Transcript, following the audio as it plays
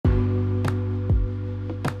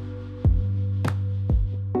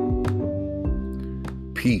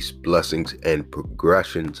Peace, blessings, and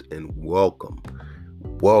progressions, and welcome.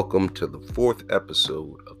 Welcome to the fourth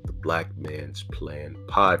episode of the Black Man's Plan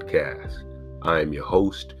podcast. I am your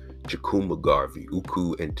host, Chukuma Garvey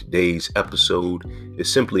Uku, and today's episode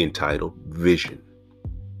is simply entitled Vision.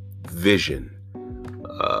 Vision,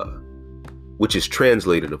 which is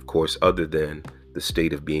translated, of course, other than the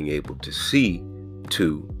state of being able to see,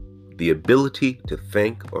 to the ability to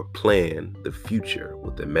think or plan the future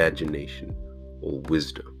with imagination or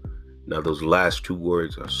wisdom. Now, those last two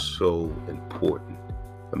words are so important: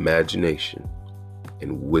 imagination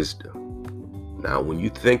and wisdom. Now, when you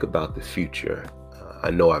think about the future, I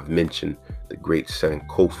know I've mentioned the great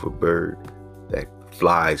Sankofa bird that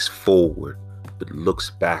flies forward but looks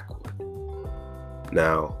backward.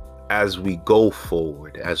 Now, as we go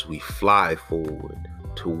forward, as we fly forward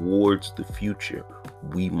towards the future,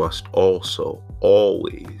 we must also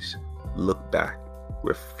always look back,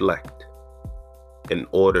 reflect, in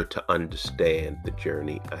order to understand the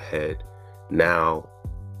journey ahead. Now,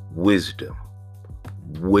 wisdom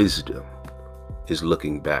is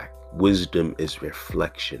looking back. Wisdom is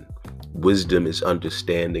reflection. Wisdom is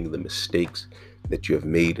understanding the mistakes that you have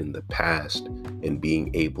made in the past and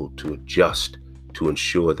being able to adjust to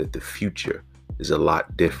ensure that the future is a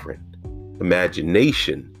lot different.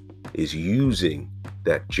 Imagination is using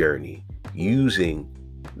that journey, using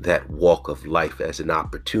that walk of life as an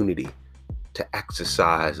opportunity to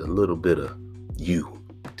exercise a little bit of you,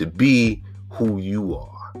 to be who you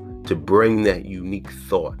are, to bring that unique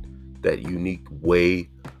thought, that unique way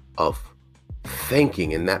of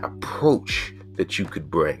thinking, and that approach that you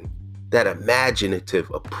could bring, that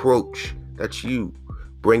imaginative approach that you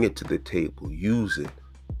bring it to the table. Use it,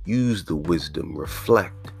 use the wisdom,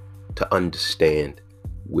 reflect to understand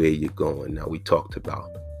where you're going. Now, we talked about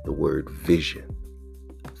the word vision.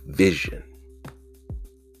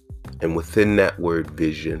 And within that word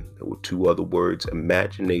vision, there were two other words: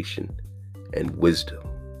 imagination and wisdom.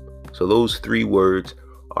 So those three words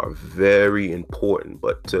are very important.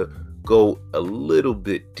 But to go a little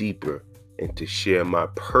bit deeper and to share my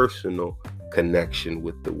personal connection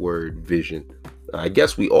with the word vision, I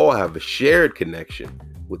guess we all have a shared connection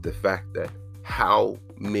with the fact that how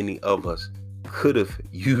many of us could have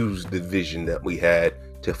used the vision that we had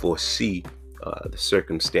to foresee the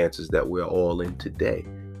circumstances that we're all in today.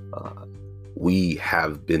 We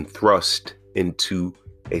have been thrust into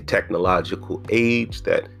a technological age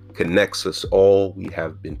that connects us all. We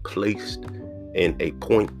have been placed in a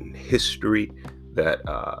point in history that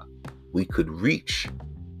we could reach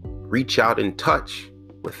out and touch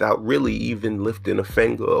without really even lifting a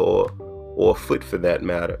finger or a foot, for that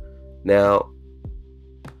matter. Now,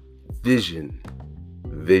 vision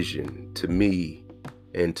to me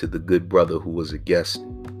and to the good brother who was a guest,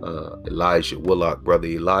 Elijah Willock, brother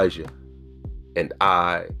Elijah, and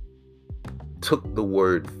I took the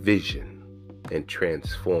word vision and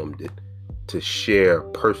transformed it to share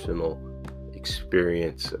personal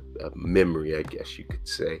experience, a memory, I guess you could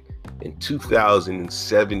say. In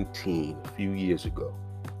 2017, a few years ago,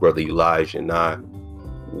 brother Elijah and I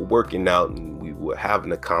were working out, and we were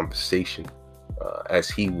having a conversation as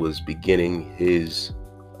he was beginning his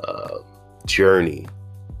journey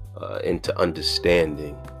into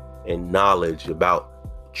understanding and knowledge about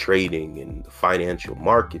trading and the financial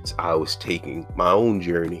markets. I was taking my own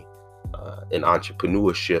journey in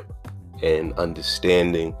entrepreneurship and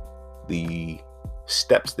understanding the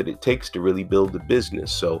steps that it takes to really build a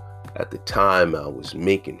business. So at the time, I was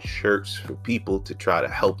making shirts for people to try to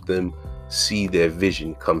help them see their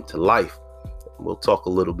vision come to life. We'll talk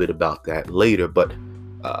a little bit about that later, but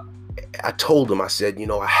I told him, I said,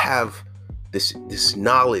 I have this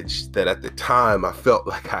knowledge that at the time I felt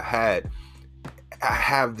like I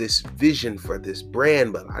have this vision for this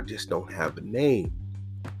brand, but I just don't have a name.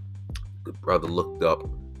 Good brother looked up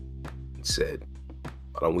and said,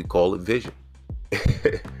 why don't we call it Vision?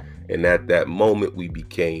 And at that moment, we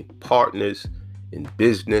became partners in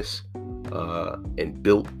business and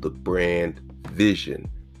built the brand Vision.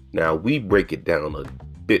 Now, we break it down a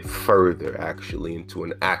bit further, actually, into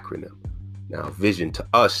an acronym. Now, vision to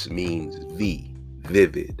us means V,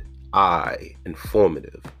 vivid; I,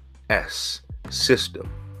 informative; S, system;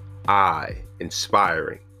 I,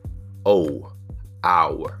 inspiring; O,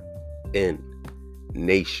 our; N,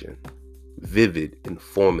 nation. Vivid,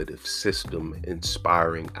 informative, system,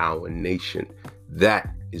 inspiring our nation.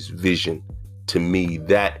 That is vision to me.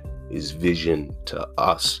 That is vision to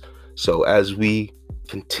us. So as we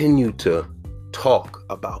continue to talk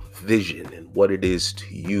about vision and what it is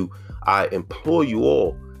to you, I implore you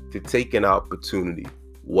all to take an opportunity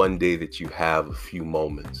one day that you have a few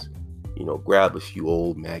moments, grab a few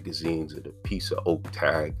old magazines and a piece of oak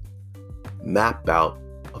tag, map out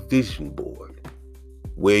a vision board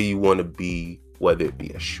where you want to be, whether it be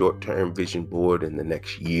a short-term vision board in the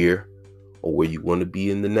next year or where you want to be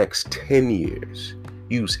in the next 10 years.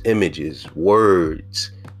 Use images,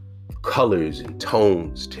 words, colors, and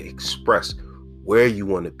tones to express where you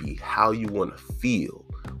want to be, how you want to feel.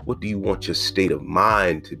 What do you want your state of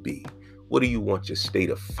mind to be? What do you want your state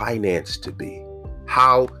of finance to be?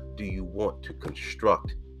 How do you want to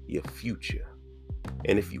construct your future?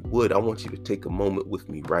 And if you would, I want you to take a moment with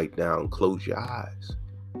me right now and close your eyes.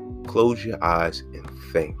 Close your eyes and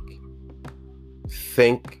think.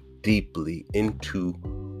 Think deeply into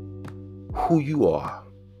who you are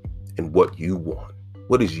and what you want.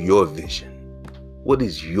 What is your vision? What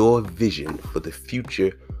is your vision for the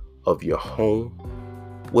future of your home?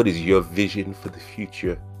 What is your vision for the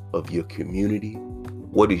future of your community?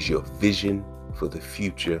 What is your vision for the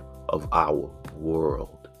future of our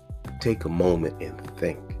world? Take a moment and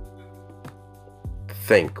think.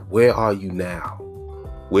 Think, where are you now?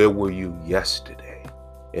 Where were you yesterday?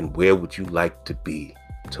 And where would you like to be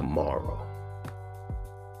tomorrow?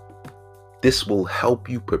 This will help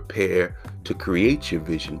you prepare to create your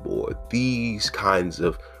vision board. These kinds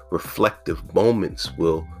of reflective moments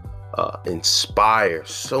will inspire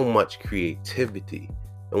so much creativity.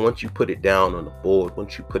 And once you put it down on a board,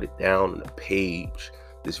 once you put it down on a page,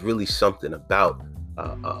 there's really something about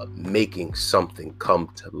making something come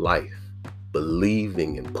to life,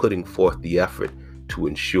 believing and putting forth the effort to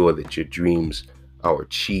ensure that your dreams are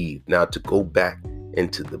achieved. Now, to go back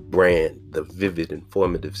into the brand, the vivid,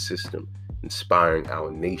 informative system inspiring our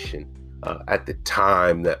nation. At the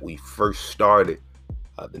time that we first started,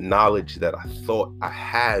 the knowledge that I thought I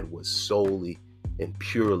had was solely and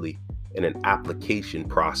purely in an application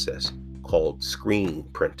process called screen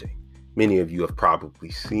printing. Many of you have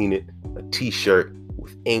probably seen it, a t-shirt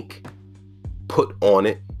with ink put on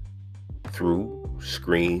it through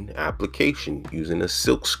screen application using a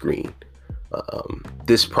silk screen.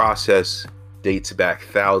 This process dates back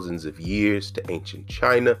thousands of years to ancient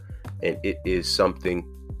China, and it is something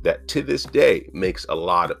that to this day makes a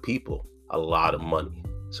lot of people a lot of money.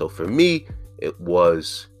 So for me, it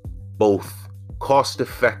was both cost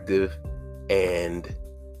effective and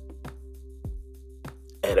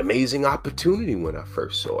an amazing opportunity when I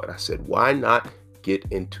first saw it. I said, why not get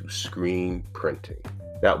into screen printing?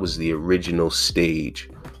 That was the original stage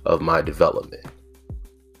of my development.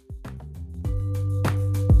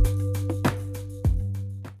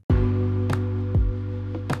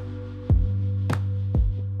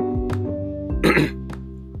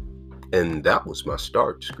 And that was my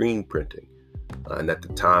start, screen printing. And at the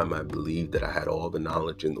time, I believed that I had all the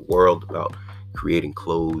knowledge in the world about creating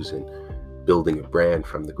clothes and building a brand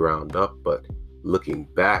from the ground up. But looking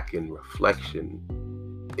back in reflection,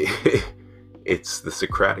 it's the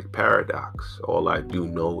Socratic paradox. All I do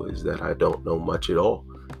know is that I don't know much at all.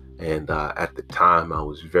 And at the time, I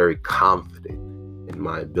was very confident in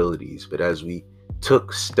my abilities. But as we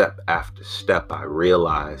took step after step, I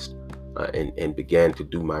realized and began to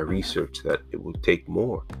do my research that it would take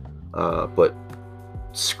more. But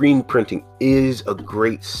screen printing is a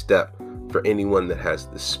great step for anyone that has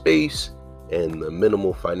the space and the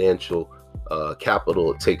minimal financial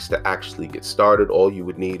capital it takes to actually get started. All you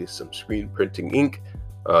would need is some screen printing ink,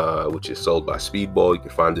 which is sold by Speedball. You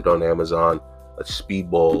can find it on Amazon. A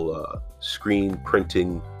Speedball screen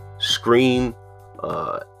printing screen,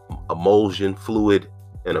 emulsion fluid,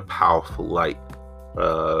 and a powerful light.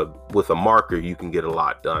 With a marker, you can get a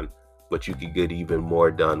lot done, but you can get even more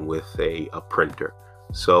done with a printer.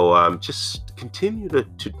 So just continue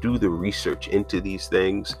to do the research into these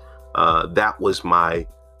things. That was my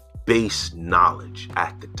base knowledge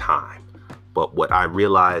at the time. But what I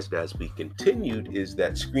realized as we continued is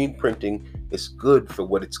that screen printing is good for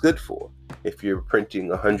what it's good for. If you're printing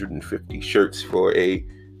 150 shirts for a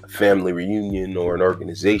family reunion or an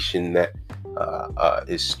organization that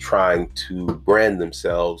is trying to brand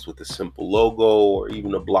themselves with a simple logo or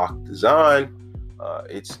even a block design,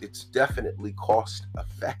 it's definitely cost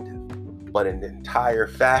effective. But an entire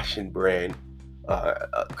fashion brand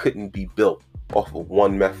couldn't be built off of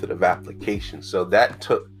one method of application. So that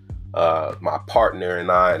took my partner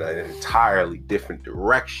and I in an entirely different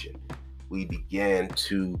direction. We began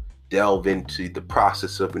to delve into the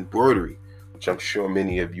process of embroidery, which I'm sure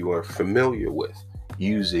many of you are familiar with,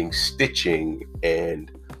 using stitching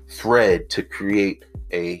and thread to create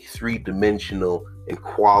a three-dimensional and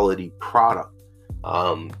quality product.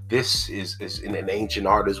 This is in an ancient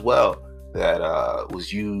art as well that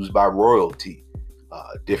was used by royalty.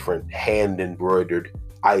 Different hand-embroidered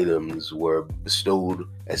items were bestowed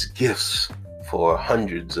as gifts for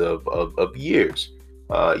hundreds of years,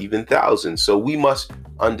 even thousands. So we must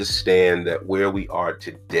understand that where we are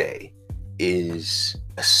today is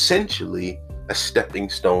essentially a stepping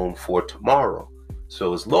stone for tomorrow.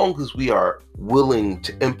 So as long as we are willing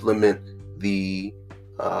to implement the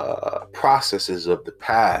processes of the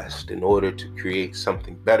past in order to create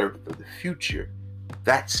something better for the future,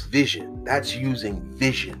 that's vision. That's using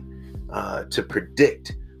vision to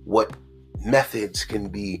predict what methods can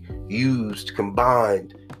be used,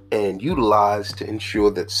 combined, and utilized to ensure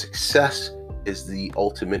that success is the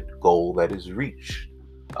ultimate goal that is reached.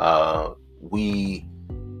 We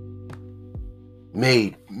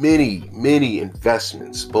made many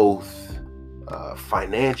investments, both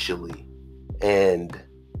financially and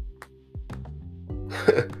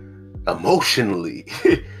emotionally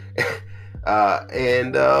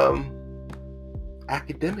and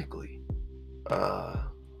academically.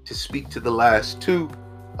 To speak to the last two,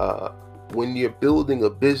 when you're building a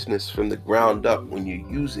business from the ground up, when you're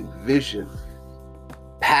using vision,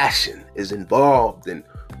 passion is involved. And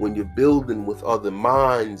when you're building with other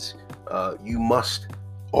minds, you must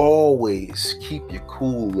always keep your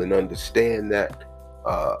cool and understand that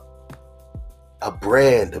a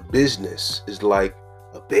brand, a business is like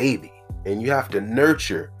a baby, and you have to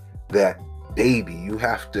nurture that baby. You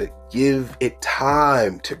have to give it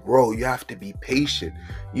time to grow. You have to be patient.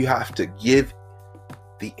 You have to give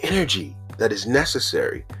the energy that is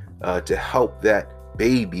necessary to help that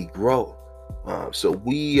baby grow. So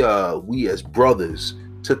we as brothers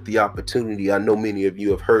took the opportunity. I know many of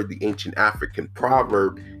you have heard the ancient African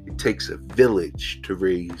proverb, it takes a village to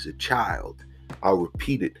raise a child. I'll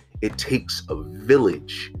repeat it. It takes a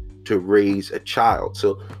village to raise a child.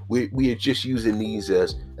 So we are just using these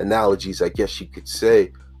as analogies, I guess you could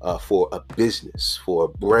say, for a business, for a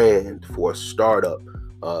brand, for a startup.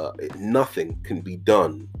 Nothing can be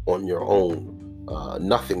done on your own.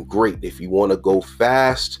 Nothing great. If you want to go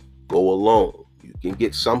fast, go alone. You can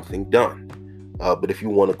get something done. But if you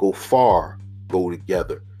want to go far, go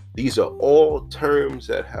together. These are all terms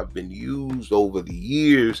that have been used over the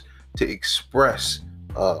years to express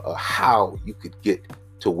how you could get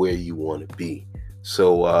to where you want to be.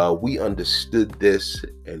 So we understood this,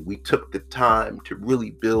 and we took the time to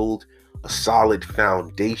really build a solid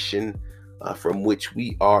foundation from which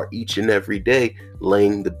we are each and every day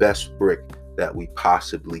laying the best brick that we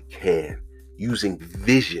possibly can, using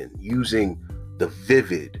vision, using the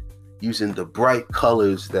vivid, using the bright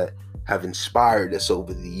colors that have inspired us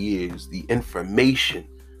over the years, the information,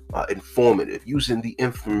 informative, using the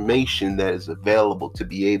information that is available to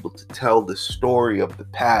be able to tell the story of the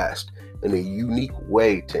past in a unique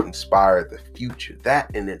way to inspire the future. That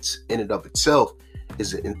in and of itself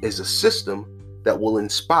is a system that will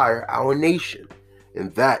inspire our nation.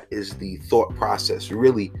 And that is the thought process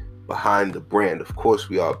really behind the brand. Of course,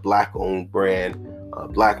 we are a Black-owned brand,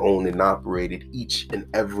 Black-owned and operated. Each and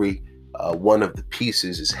every one of the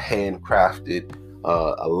pieces is handcrafted.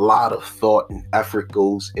 A lot of thought and effort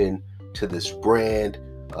goes into this brand,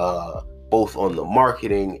 both on the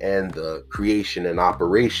marketing and the creation and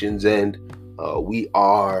operations end. We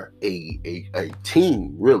are a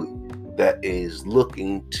team really that is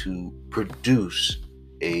looking to produce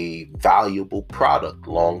a valuable product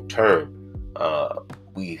long term.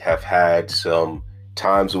 We have had some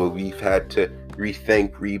times where we've had to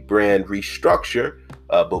rethink, rebrand, restructure,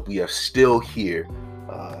 but we are still here.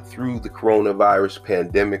 Through the coronavirus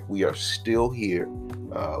pandemic, we are still here.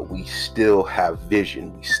 We still have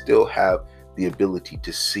vision. We still have the ability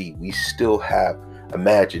to see. We still have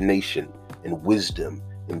imagination and wisdom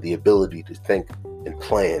and the ability to think and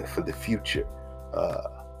plan for the future.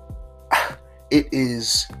 It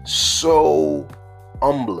is so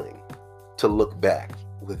humbling to look back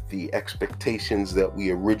with the expectations that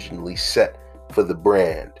we originally set for the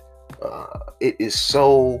brand. It is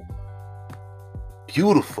so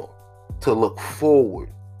beautiful to look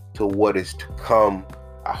forward to what is to come.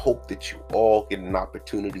 I hope that you all get an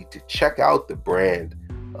opportunity to check out the brand.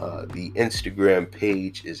 The Instagram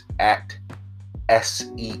page is at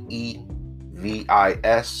SEEVISION.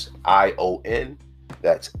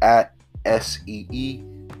 That's at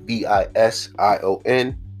SEEVISION,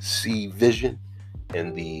 C Vision.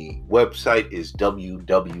 And the website is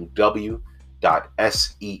www.seevision.co,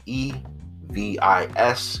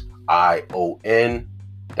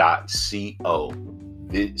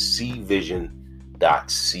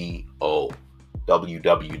 cvision.co,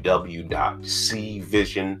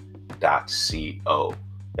 www.cvision.co.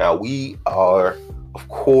 Now, we are, of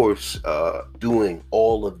course, doing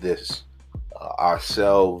all of this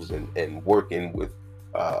ourselves and working with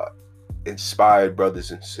inspired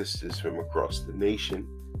brothers and sisters from across the nation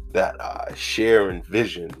that share in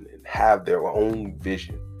vision and have their own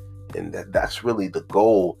vision. And that's really the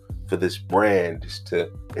goal for this brand, is to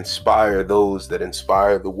inspire those that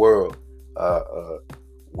inspire the world.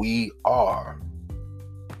 We are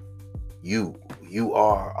you. You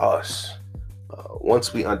are us.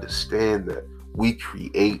 Once we understand that we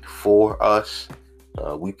create for us,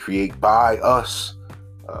 we create by us,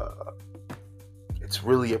 it's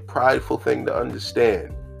really a prideful thing to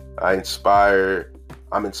understand. I'm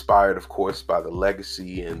inspired, of course, by the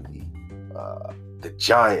legacy and the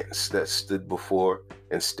giants that stood before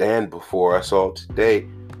and stand before us all today.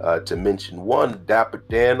 To mention one, Dapper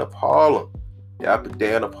Dan of Harlem. Dapper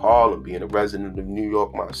Dan of Harlem, being a resident of New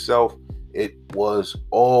York myself, it was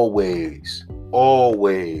always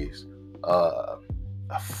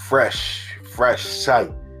a fresh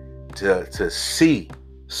sight to see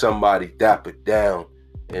somebody dapper down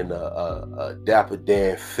in a Dapper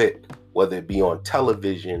Dan fit, whether it be on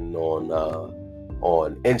television,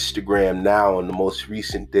 on Instagram now in the most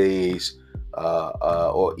recent days,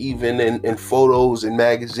 or even in photos in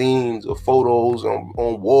magazines or photos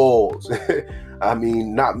on walls. I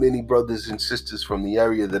mean, not many brothers and sisters from the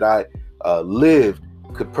area that I lived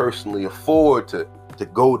could personally afford to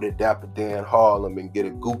go to Dapper Dan Harlem and get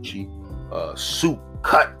a Gucci suit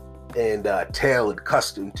cut and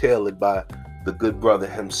custom tailored by the good brother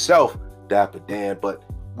himself, Dapper Dan. But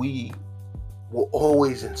we were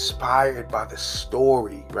always inspired by the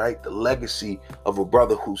story, right? The legacy of a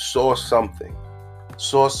brother who saw something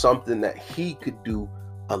that he could do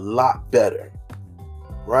a lot better,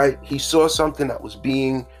 right? He saw something that was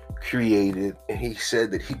being created, and he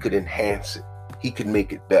said that he could enhance it. He could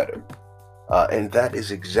make it better. And that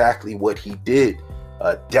is exactly what he did.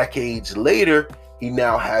 Decades later, he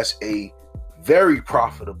now has a very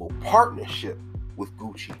profitable partnership with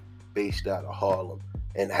Gucci, based out of Harlem,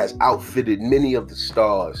 and has outfitted many of the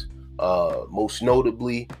stars, most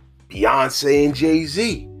notably Beyonce and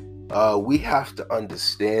Jay-Z. We have to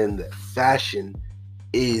understand that fashion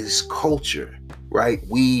is culture, right?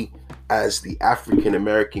 We, as the African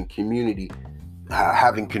American community,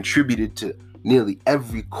 having contributed to nearly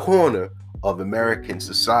every corner of American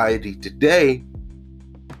society today,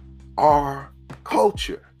 are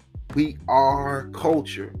culture. We are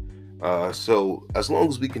culture. So as long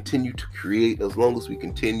as we continue to create, as long as we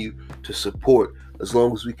continue to support, as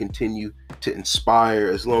long as we continue to inspire,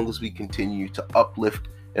 as long as we continue to uplift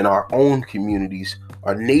in our own communities,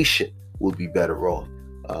 our nation will be better off.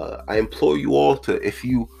 I implore you all to, if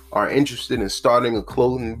you are interested in starting a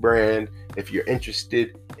clothing brand, if you're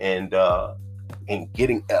interested in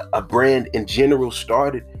getting a brand in general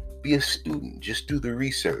started, be a student. Just do the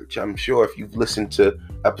research. I'm sure if you've listened to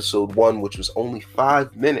episode 1, which was only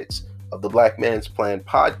 5 minutes of the Black Man's Plan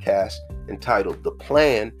podcast entitled The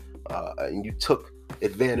Plan, and you took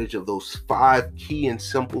advantage of those 5 key and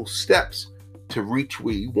simple steps to reach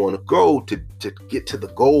where you want to go, to get to the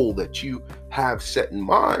goal that you have set in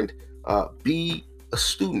mind, be a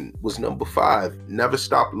student was number 5. Never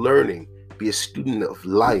stop learning. Be a student of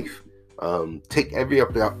life. Take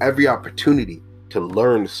every opportunity to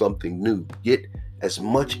learn something new. Get as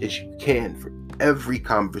much as you can for every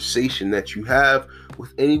conversation that you have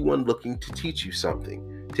with anyone looking to teach you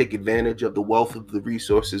something. Take advantage of the wealth of the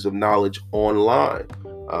resources of knowledge online.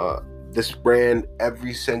 This brand,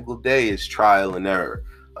 every single day, is trial and error.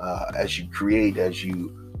 As you create, as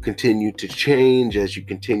you continue to change, as you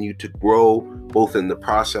continue to grow, both in the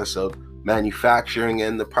process of manufacturing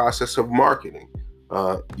and the process of marketing,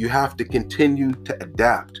 you have to continue to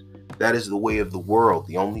adapt. That is the way of the world.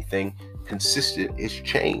 The only thing consistent is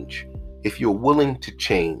change. If you're willing to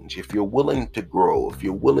change, if you're willing to grow, if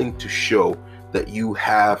you're willing to show that you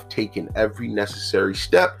have taken every necessary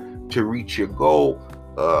step to reach your goal,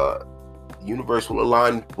 the universe will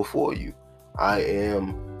align before you. I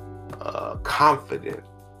am confident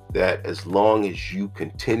that as long as you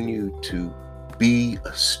continue to be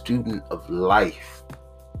a student of life,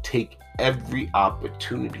 take every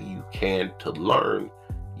opportunity you can to learn,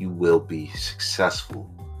 you will be successful.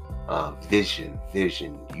 Vision.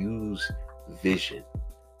 Use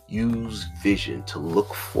vision to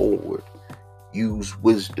look forward. Use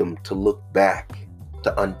wisdom to look back,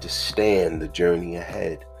 to understand the journey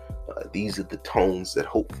ahead. These are the tones that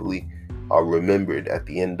hopefully are remembered at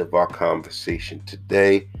the end of our conversation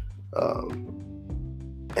today.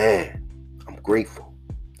 And I'm grateful.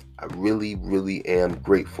 I really, really am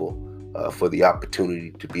grateful for the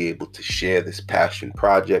opportunity to be able to share this passion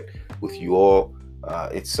project with you all.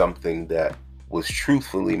 It's something that was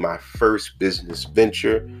truthfully my first business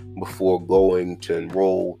venture before going to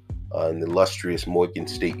enroll in the illustrious Morgan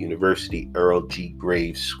State University Earl G.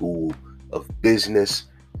 Graves School of Business,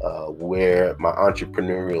 where my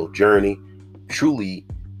entrepreneurial journey truly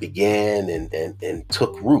began and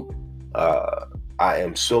took root. I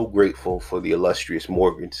am so grateful for the illustrious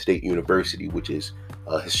Morgan State University, which is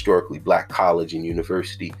a historically Black college and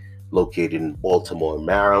university located in Baltimore,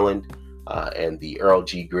 Maryland, and the Earl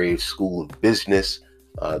G. Graves School of Business.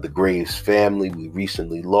 The Graves family, we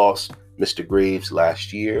recently lost Mr. Graves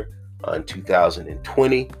last year in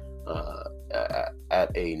 2020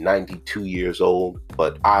 at a 92 years old.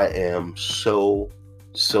 But I am so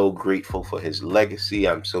grateful for his legacy.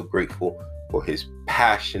 I'm so grateful for his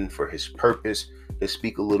passion, for his purpose. To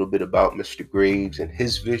speak a little bit about Mr. Graves and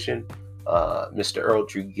his vision, Mr.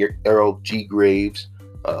 Earl G. Graves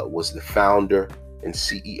was the founder and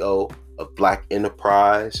CEO of Black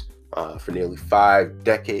Enterprise for nearly 5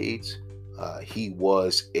 decades. He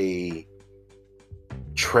was a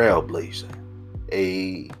trailblazer,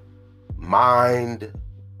 a mind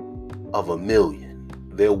of a million.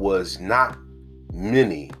 There was not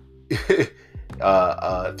many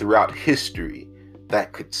throughout history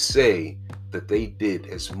that could say that they did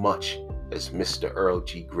as much as Mr. Earl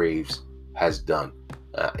G. Graves has done.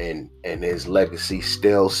 And his legacy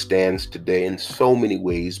still stands today in so many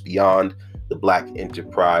ways beyond the Black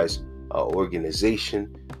Enterprise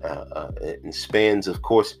organization, and spans, of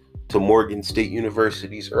course, to Morgan State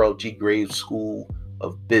University's Earl G. Graves School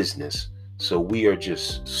of Business. So we are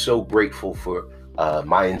just so grateful for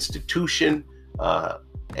my institution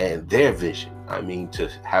and their vision. I mean, to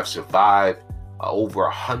have survived over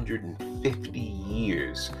 150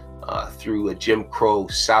 years through a Jim Crow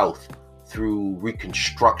South, through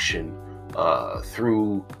Reconstruction,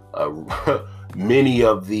 through many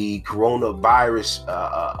of the coronavirus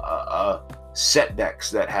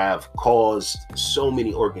setbacks that have caused so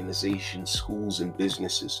many organizations, schools, and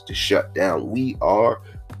businesses to shut down. We are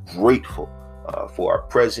grateful for our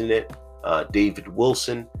president, David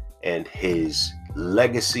Wilson, and his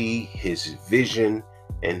legacy, his vision,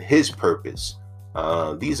 and his purpose.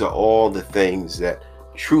 These are all the things that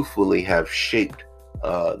truthfully have shaped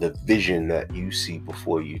the vision that you see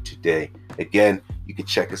before you today. Again, you can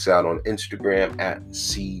check us out on Instagram at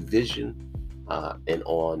CVision, and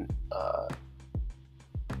on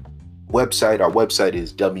website. Our website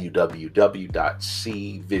is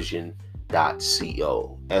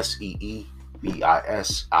www.cvision.co,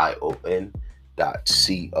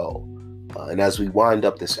 seevision.co. And as we wind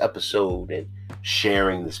up this episode and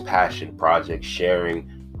sharing this passion project, sharing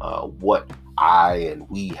what I and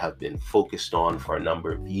we have been focused on for a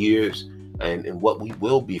number of years, and what we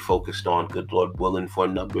will be focused on, good Lord willing, for a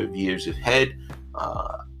number of years ahead.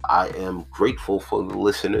 I am grateful for the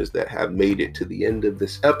listeners that have made it to the end of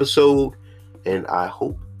this episode, and I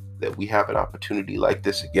hope that we have an opportunity like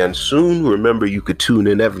this again soon. Remember, you could tune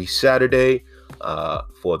in every Saturday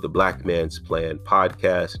for the Black Man's Plan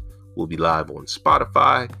podcast. We'll be live on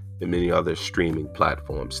Spotify and many other streaming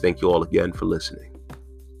platforms. Thank you all again for listening.